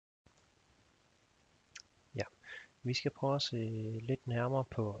Vi skal prøve at se lidt nærmere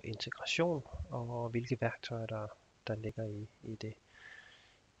på integration og hvilke værktøjer der ligger i det.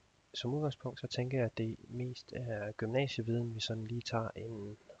 Som udgangspunkt så tænker jeg, at det mest er gymnasieviden, vi sådan lige tager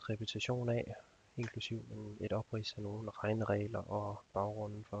en repetition af, inklusiv et oprids af nogle regneregler og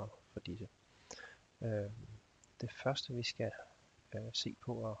baggrunden for disse. Det første vi skal se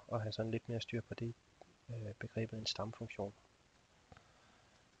på og have sådan lidt mere styr på, det er begrebet en stamfunktion.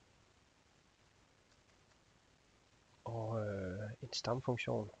 Og en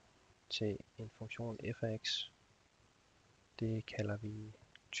stamfunktion til en funktion f af x, det kalder vi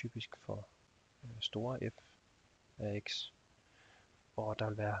typisk for store f af x, og der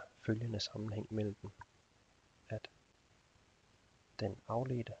vil være følgende sammenhæng mellem dem, at den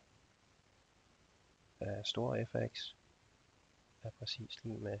afledte af store f af x er præcis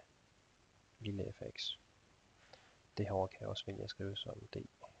lige med lille f af x. Det her kan jeg også vælge at skrive som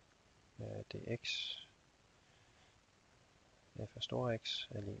dx f af store x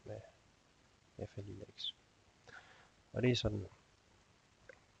er lige med f af lille x. Og det er sådan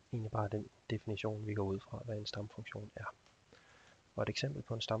egentlig bare den definition, vi går ud fra, hvad en stamfunktion er. Og et eksempel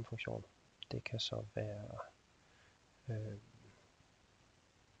på en stamfunktion, det kan så være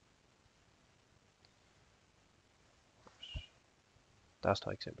der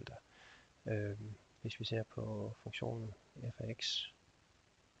står et eksempel der. Hvis vi ser på funktionen f af x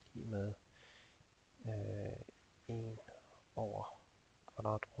lige med 1 over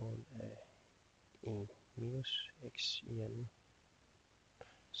kvadratroden af 1 minus x i anden,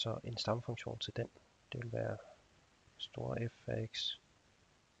 så en stamfunktion til den, det vil være store f af x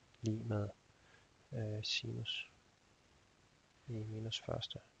lige med sinus i minus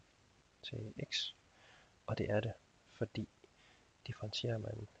første til x. Og det er det, fordi differentierer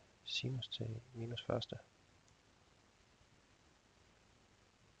man sinus til minus første,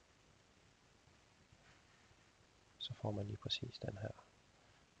 så får man lige præcis den her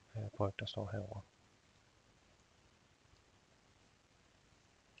bryg, der står herovre.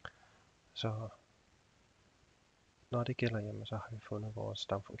 Så når det gælder, jamen, så har vi fundet vores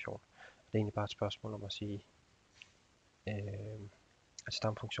stamfunktion. Det er egentlig bare et spørgsmål om at sige, at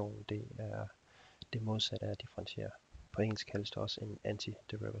stamfunktionen det er det modsatte af at differentiere. På engelsk kaldes det også en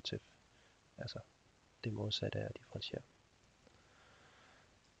antiderivative, altså det modsatte af at differentiere.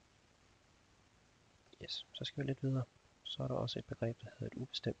 Yes, så skal vi lidt videre. Så er der også et begreb, der hedder et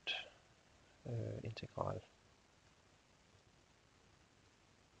ubestemt integrale.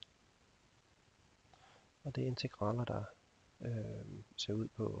 Og det er integraler, der ser ud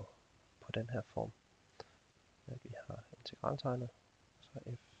på den her form. Vi har integraltegnet, så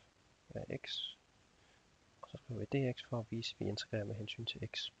f af x, og så skriver vi dx for at vise, at vi integrerer med hensyn til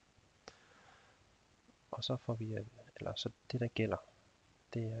x. Og så får vi, så det der gælder,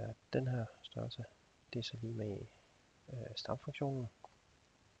 det er den her størrelse, det er så lige med stamfunktionen,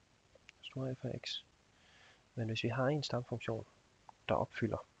 store f af x. Men hvis vi har en stamfunktion, der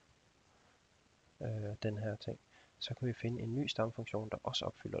opfylder den her ting, så kan vi finde en ny stamfunktion, der også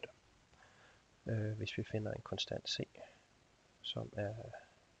opfylder det. Hvis vi finder en konstant c, som er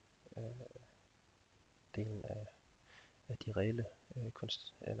delen af de reelle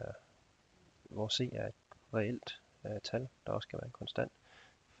hvor c er et reelt tal, der også skal være en konstant,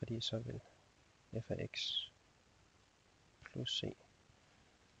 fordi så vil f af x plus c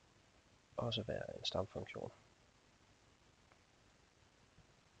også være en stamfunktion.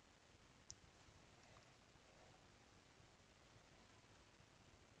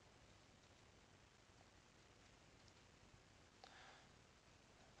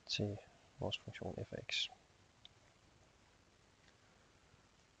 Til vores funktion f af x.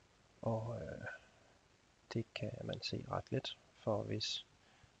 Og det kan man se ret let, for hvis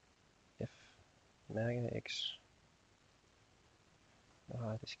f mærke af x,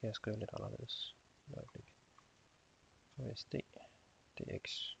 det skal jeg skrive lidt anderledes et øjeblik. Så hvis d,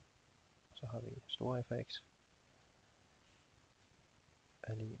 dx, så har vi store f af x,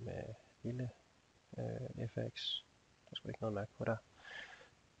 er lige med lille f af x, der skal vi ikke noget mærke på der.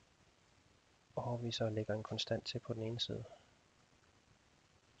 Og vi så lægger en konstant til på den ene side,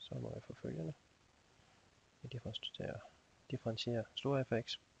 så må jeg få følgende. Vi differentierer store f af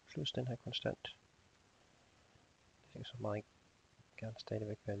x plus den her konstant. Det skal så meget gerne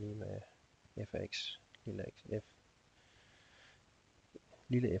stadigvæk være lige med f af x,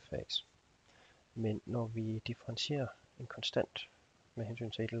 lille f af x. Men når vi differentierer en konstant med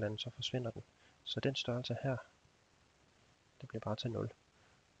hensyn til et eller andet, så forsvinder den. Så den størrelse her, det bliver bare til 0.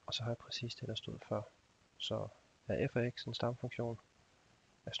 Og så har jeg præcis det, der stod før. Så er f af x en stamfunktion,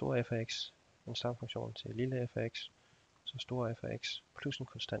 er store f af x en stamfunktion til lille f af x, så store f af x plus en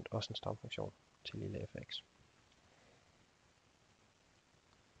konstant også en stamfunktion til lille f af x.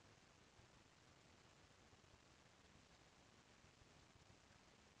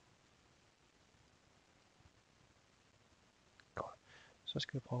 så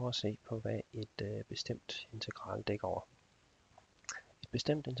skal vi prøve at se på, hvad et bestemt integral dækker over. Et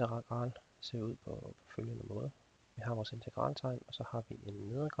bestemt integral ser ud på følgende måde. Vi har vores integraltegn, og så har vi en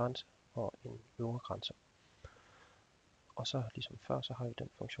nedre grænse og en øvre grænse. Og så ligesom før, så har vi den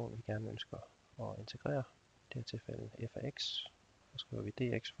funktion, vi gerne ønsker at integrere. I det her tilfælde f af x. Så skriver vi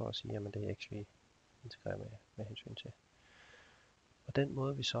dx for at sige, at det er x, vi integrerer med hensyn til. Og den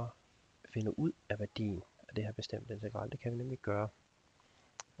måde, vi så finder ud af værdien af det her bestemte integral, det kan vi nemlig gøre.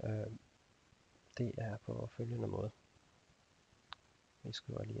 Det er på følgende måde. Vi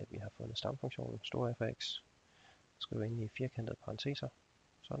skriver lige, at vi har fundet stamfunktionen, stor f af x. Skriver ind i firkantede parenteser,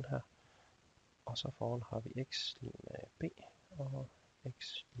 sådan her. Og så foran har vi x lige med b og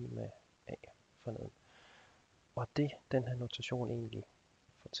x lige med a forneden. Og det, den her notation egentlig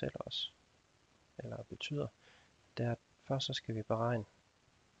fortæller os, eller betyder, det er, at først så skal vi beregne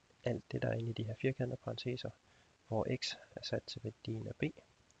alt det, der er inde i de her firkantede parenteser, hvor x er sat til værdien af b,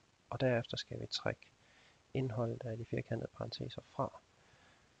 og derefter skal vi trække indholdet af de firkantede parenteser fra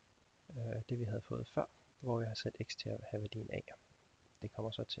det, vi havde fået før, hvor vi har sat x til at have værdien a. Det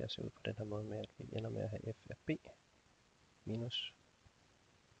kommer så til at se ud på den her måde med, at vi ender med at have f af b minus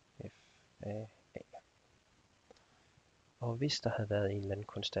f af a. Og hvis der havde været en eller anden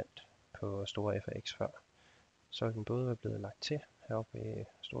konstant på store f af x før, så ville den både være blevet lagt til heroppe ved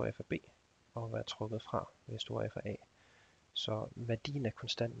store f af b, og være trukket fra ved store f af a. Så værdien af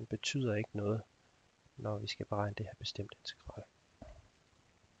konstanten betyder ikke noget, når vi skal beregne det her bestemte integral.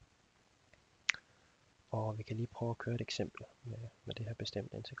 Og vi kan lige prøve at køre et eksempel med det her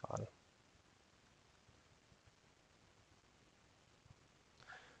bestemte integral.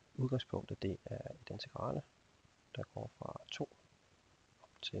 Udgangspunktet det er et integrale, der går fra 2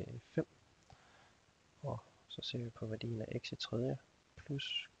 op til 5. Og så ser vi på værdien af x i tredje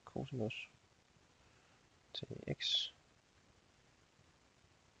plus cosinus til x.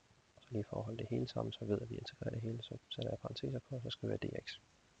 Så lige for at holde det hele sammen, så ved vi, at vi integrerer det hele, så sætter jeg parenteser på, og så skriver jeg dx.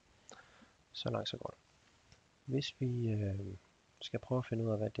 Så langt så godt. Hvis vi skal prøve at finde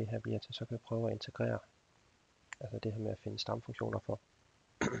ud af, hvad det her bliver til, så kan vi prøve at integrere, altså det her med at finde stamfunktioner for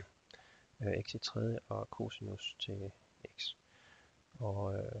x i tredje og cosinus til x.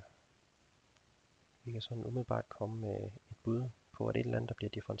 Og vi kan sådan umiddelbart komme med et bud på, at et eller andet, der bliver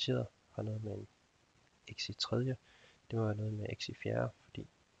differentieret, har noget med en x i tredje. Det må være noget med x i fjerde, fordi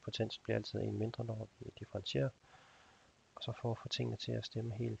potensen bliver altid en mindre, når vi differentierer. Og så for at få tingene til at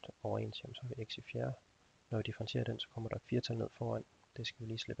stemme helt overens, så har vi x i fjerde. Når vi differentierer den, så kommer der et firtal ned foran. Det skal vi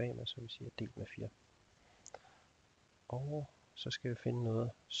lige slippe af med, så vi siger delt med 4. Og så skal vi finde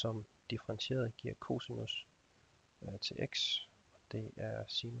noget, som differentieret giver cosinus til x. Og det er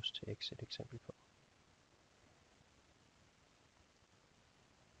sinus til x et eksempel på.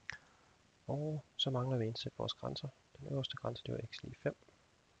 Og så mangler vi at indsætte vores grænser. Den øverste grænse, det var x lige 5.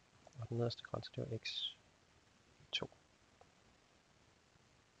 Og den nederste grænse, det var x 2.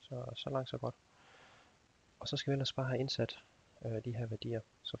 Så langt så godt. Og så skal vi ellers bare have indsat de her værdier.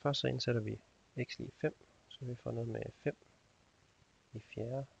 Så først så indsætter vi x lige 5, så vi får noget med 5 i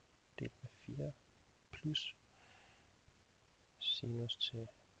fjerde delt med 4 plus sinus til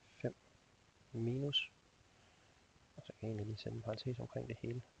 5 minus, og så kan jeg egentlig lige sætte en parentes omkring det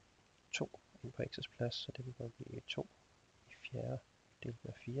hele, 2 ind på x's plads, så det vil blive 2 i fjerde delt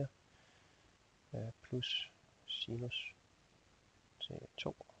med 4 plus sinus til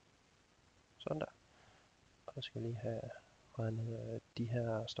 2. Sådan der. Og så skal vi lige have regnet de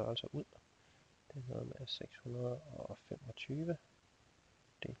her størrelser ud. Det er noget med 625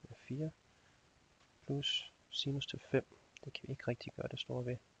 delt med 4 plus sinus til 5. Det kan vi ikke rigtig gøre det store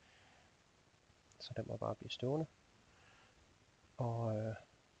ved. Så den må bare blive stående. Og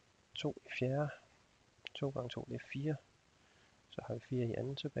 2 i fjerde. 2 gange 2 det er 4. Så har vi 4 i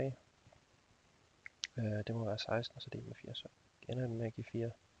anden tilbage. Det må være 16, så delt med 4. Så ender den med at give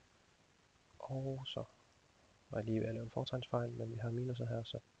 4. Og så var jeg lige ved at lave en fortegnsfejl, men vi har minuser her,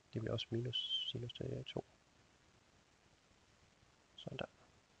 så det bliver også minus sinus til 2. Sådan der.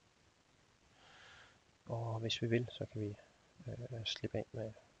 Og hvis vi vil, så kan vi slippe af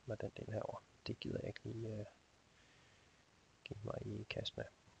med den del herover. Det gider jeg ikke lige give mig i kast med.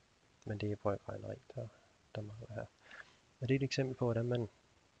 Men det er brøkregneri, der mangler her. Og det er et eksempel på, hvordan man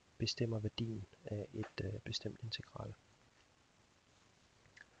bestemmer værdien af et bestemt integral.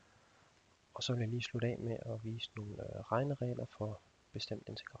 Og så vil jeg lige slutte af med at vise nogle regneregler for bestemt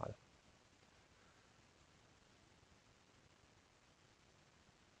integral.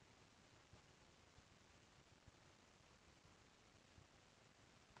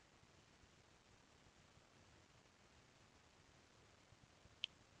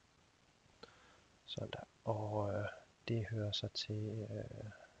 Sådan der. Og det hører så til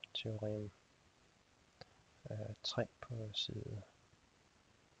teorem 3 på side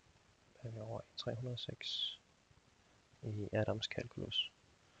over 306 i Adams kalkulus.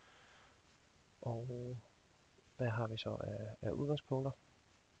 Og hvad har vi så af udgangspunkter?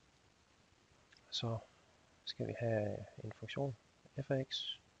 Så skal vi have en funktion f af x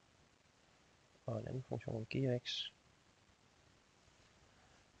og en anden funktion g af x.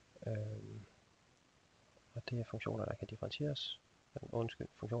 Og det er funktioner, der kan differentieres.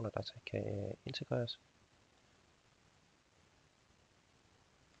 Funktioner, der kan integreres.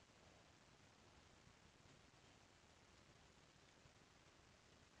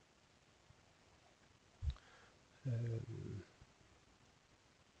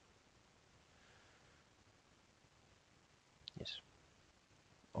 Yes.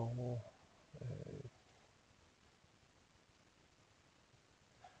 Og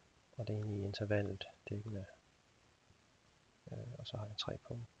det er egentlig intervallet dækkende. Og så har jeg 3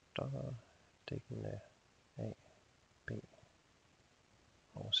 punkter dækkende A, B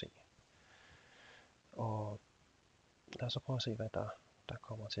og C. Og lad os så prøve at se, hvad der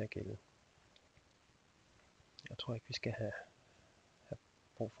kommer til at gælde. Jeg tror ikke, vi skal have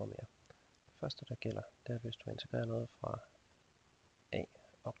brug for mere. Det første, der gælder, det er, hvis du integrerer noget fra A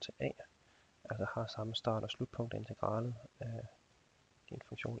op til A, altså har samme start- og slutpunkt integralet af din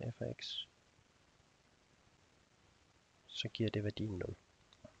funktion f af x, så giver det værdien 0.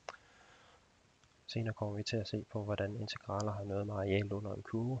 Senere kommer vi til at se på, hvordan integraler har noget med areal under en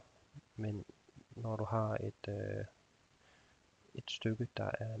kurve, men når du har et stykke,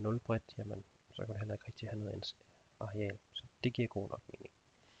 der er 0 bredt, jamen, så kan du heller ikke rigtig have noget areal. Så det giver god nok mening.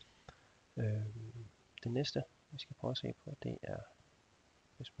 Det næste, vi skal prøve at se på, det er,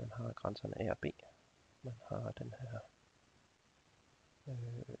 hvis man har grænserne A og B. Man har den her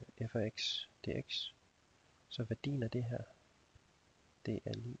f af x dx. Så værdien af det her, det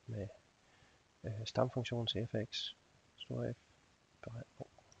er lige med stamfunktionen til f af x, store F,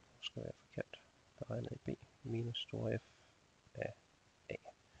 beregnet i B, minus store F af A.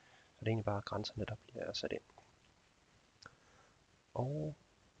 Så det er egentlig bare grænserne, der bliver sat ind. Og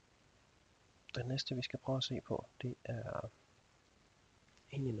det næste, vi skal prøve at se på, det er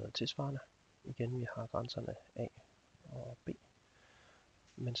egentlig noget tilsvarende. Igen, vi har grænserne A og B.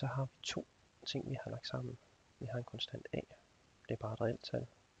 Men så har vi to ting, vi har lagt sammen. Vi har en konstant A. Det er bare et reelt tal,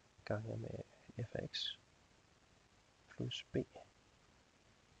 ganget med f af x, plus B,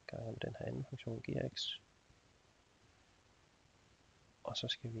 ganget med den her anden funktion g af x. Og så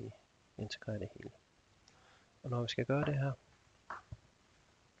skal vi integrere det hele. Og når vi skal gøre det her,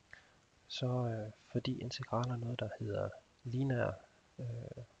 så fordi integraler er noget, der hedder lineære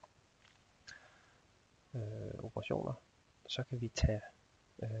operationer, så kan vi tage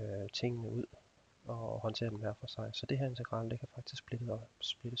tingene ud og håndtere dem hver for sig. Så det her integral, det kan faktisk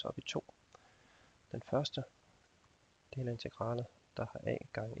splittes op i to. Den første del af integralet, der har a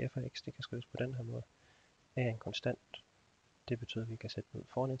gange f af x, det kan skrives på den her måde. A er en konstant. Det betyder, at vi kan sætte den ud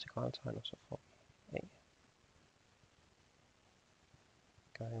foran integraltegn, og så får vi a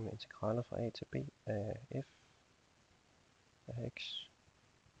gange med integralet fra a til b af f af x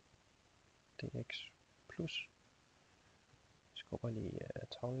dx plus, vi skubber lige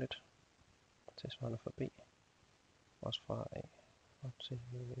tavlen lidt, tilsvarende for b, også fra a op til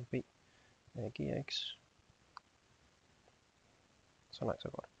b af g af x. Så langt så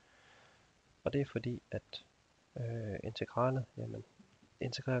godt. Og det er fordi, at integralet, jamen,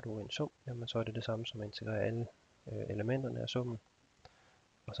 integrerer du en sum, jamen, så er det det samme som at integrere alle elementerne af summen,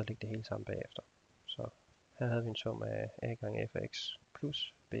 og så lægge det hele sammen bagefter. Så her havde vi en sum af a gange f af x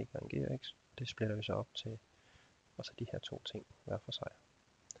plus b gange g af x. Det splitter vi så op til og så de her to ting hver for sig.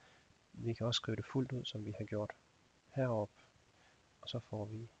 Vi kan også skrive det fuldt ud, som vi har gjort heroppe, og så får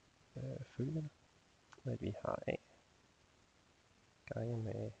vi følgende, at vi har a gange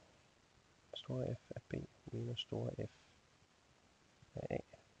med store F af B minus store F af A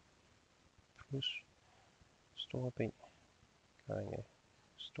plus store B gange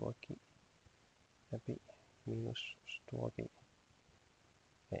store G af B minus store G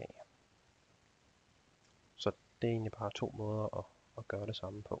af A. Så det er egentlig bare to måder at gøre det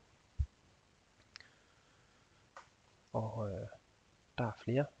samme på. Og der er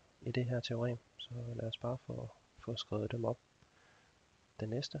flere i det her teorem, så lad os bare få skrevet dem op. Den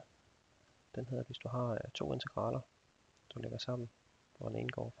næste, den hedder, hvis du har to integraler, du lægger sammen, hvor den ene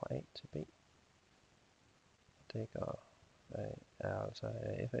går fra A til B. Det er altså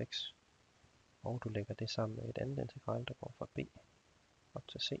f af x, og du lægger det sammen med et andet integral, der går fra B op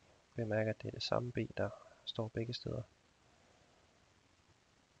til C. Bemærk, at det er det samme B, der står begge steder.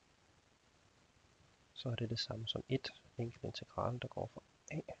 så er det det samme som et enkelt integral, der går fra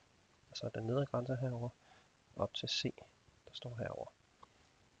a, altså den nedre grænse herover op til c, der står herover.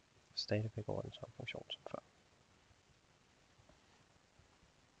 Stadigvæk over den samme funktion som før.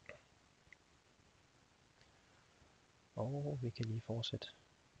 Og vi kan lige fortsætte.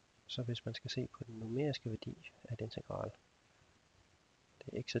 Så hvis man skal se på den numeriske værdi af et integral,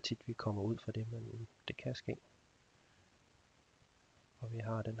 det er ikke så tit vi kommer ud for det, men det kan ske. Og vi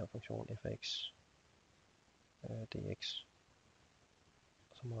har den her funktion f af x dx,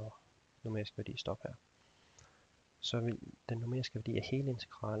 og så må numerisk værdi stoppe her. Så vil den numeriske værdi af hele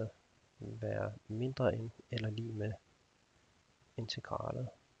integralet være mindre end eller lig med integralet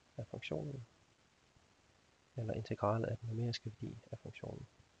af funktionen, eller integralet af den numeriske værdi af funktionen.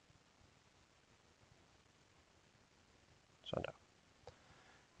 Sådan der.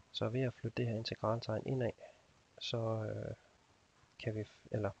 Så ved at flytte det her integraltegn indad, så kan vi,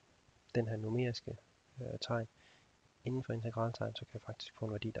 eller den her numeriske tegn inden for integraltegn, så kan vi faktisk få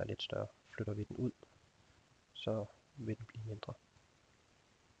en værdi, der er lidt større. Flytter vi den ud, så vil den blive mindre.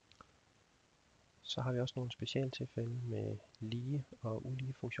 Så har vi også nogle specielle tilfælde med lige og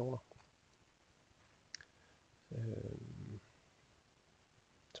ulige funktioner.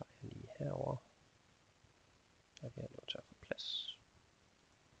 Så er jeg lige herover. Der vil jeg nødt til at få plads.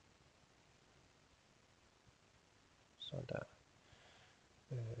 Sådan der.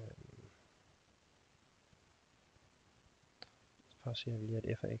 Først siger vi lige,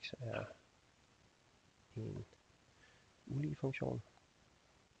 at f af x er en ulige funktion.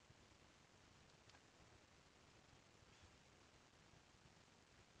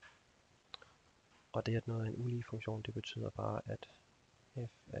 Og det at noget er en ulige funktion, det betyder bare, at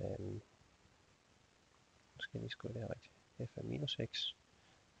f af, nu skal jeg lige skrive det her rigtigt, f af minus x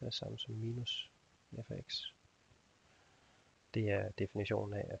er det samme som minus f af x. Det er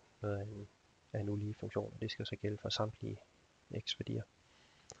definitionen af, at noget er en ulige funktion, og det skal så gælde for samtlige x-værdier.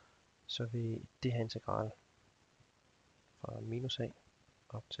 Så vil det her integral fra minus a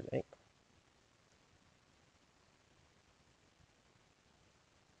op til a,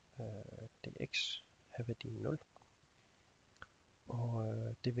 dx have værdien 0.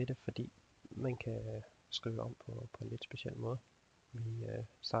 Og det vil det, fordi man kan skrive om på en lidt speciel måde. Vi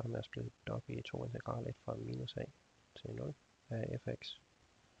starter med at splitte det op i to integraler, et fra minus a til 0 af f af x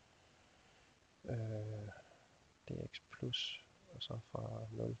dx plus, og så fra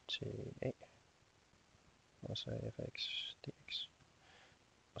 0 til a, og så af f af x dx.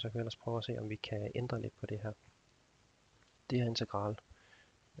 Og så kan vi ellers prøve at se, om vi kan ændre lidt på det her. Det her integral,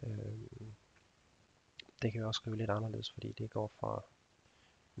 det kan vi også skrive lidt anderledes, fordi det går fra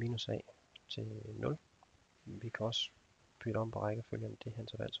minus a til 0. Vi kan også bytte om på rækkefølgen det her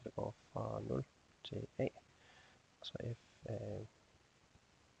interval, så det går fra 0 til a, og så f af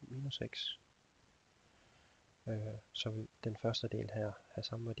minus x. Så vil den første del her have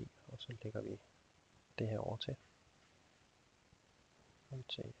samme værdi, og så lægger vi det her over til 0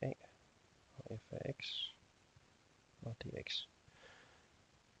 til a, og f af x, og dx.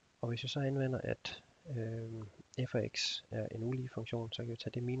 Og hvis vi så anvender, at f af x er en ulige funktion, så kan vi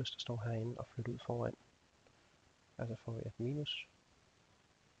tage det minus, der står herinde, og flytte ud foran. Altså får vi et minus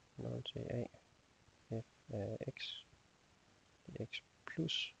 0 til a, f af x, dx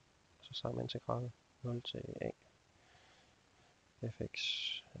plus, og så samme integral 0 til a, fx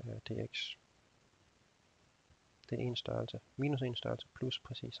dx. Det er en størrelse. Minus en størrelse plus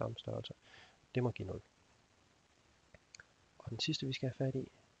præcis samme størrelse. Det må give 0. Og den sidste vi skal have fat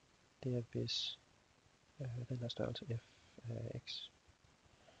i, det er hvis den her størrelse f af x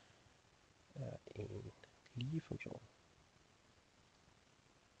er en lige funktion.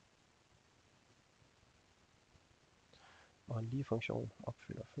 Og en lige funktion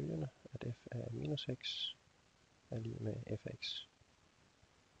opfylder følgende, at f af minus x er lig med f af x.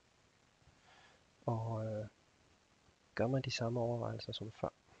 Og gør man de samme overvejelser som før,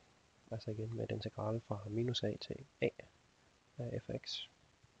 altså igen med et integral fra minus a til a af f af x,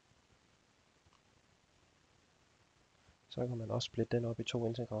 så kan man også splitte den op i to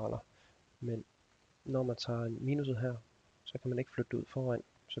integraler. Men når man tager minuset her, så kan man ikke flytte det ud foran,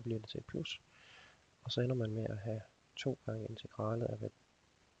 så bliver det til et plus. Og så ender man med at have 2 gange integralet af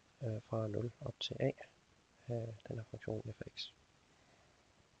fra 0 op til a af den her funktion f af x.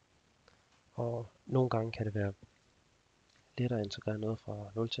 Og nogle gange kan det være lettere at integrere noget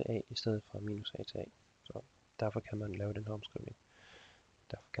fra 0 til a i stedet for minus a til a. Så derfor kan man lave den her omskrivning.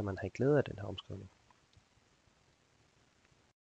 Derfor kan man have glæde af den her omskrivning.